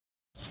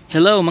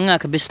Hello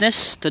mga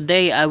ka-business!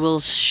 Today I will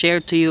share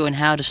to you on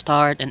how to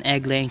start an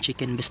egg-laying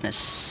chicken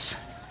business.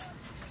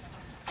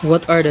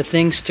 What are the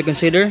things to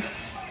consider?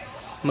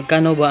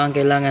 Magkano ba ang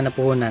kailangan na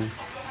puhunan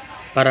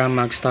para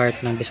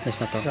mag-start ng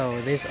business na to? So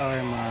these are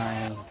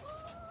my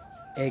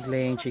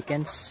egg-laying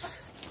chickens.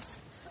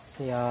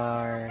 They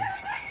are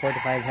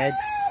 45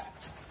 heads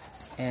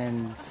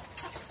and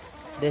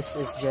this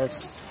is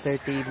just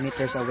 30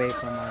 meters away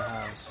from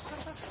our house.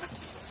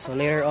 So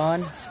later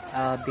on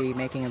I'll be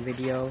making a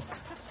video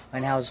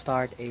on how to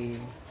start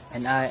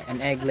an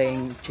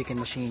egg-laying chicken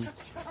machine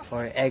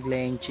or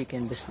egg-laying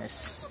chicken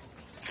business.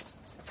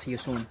 See you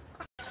soon.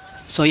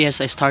 So yes,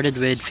 I started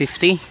with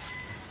 50.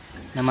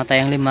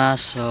 Namatay ang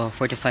 5, so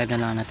 45 na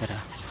lang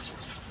natira.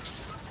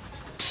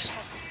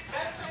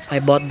 I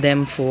bought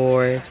them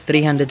for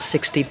 360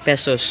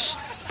 pesos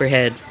per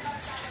head.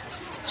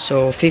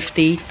 So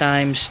 50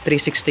 times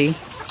 360,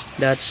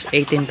 that's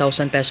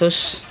 18,000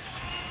 pesos.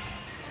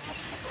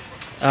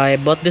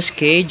 I bought this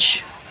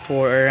cage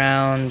for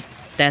around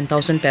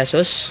 10,000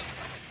 pesos,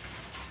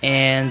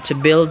 and to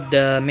build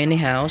the mini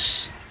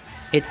house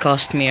it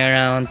cost me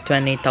around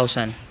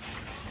 20,000.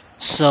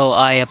 So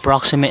I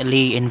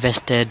approximately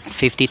invested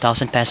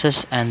 50,000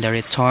 pesos and the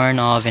return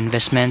of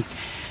investment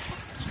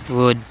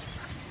would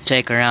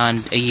take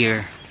around a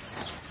year.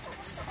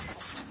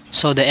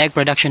 So the egg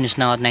production is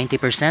now at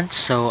 90%,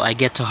 so I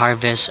get to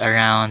harvest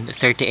around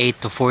 38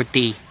 to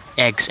 40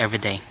 eggs every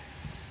day.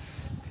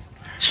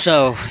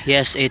 So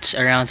yes, it's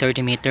around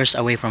 30 meters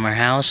away from our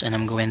house and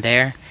I'm going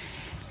there.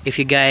 If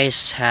you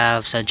guys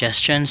have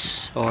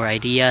suggestions or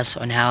ideas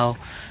on how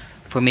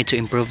for me to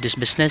improve this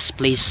business,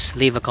 please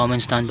leave a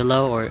comments down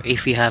below, or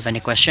if you have any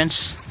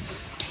questions.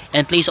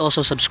 And please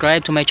also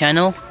subscribe to my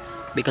channel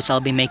because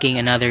I'll be making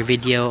another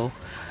video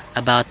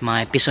about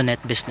my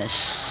pisonet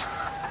business.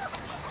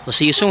 We'll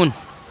see you soon.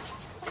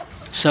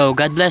 So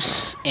God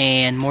bless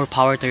and more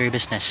power to your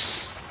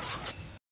business.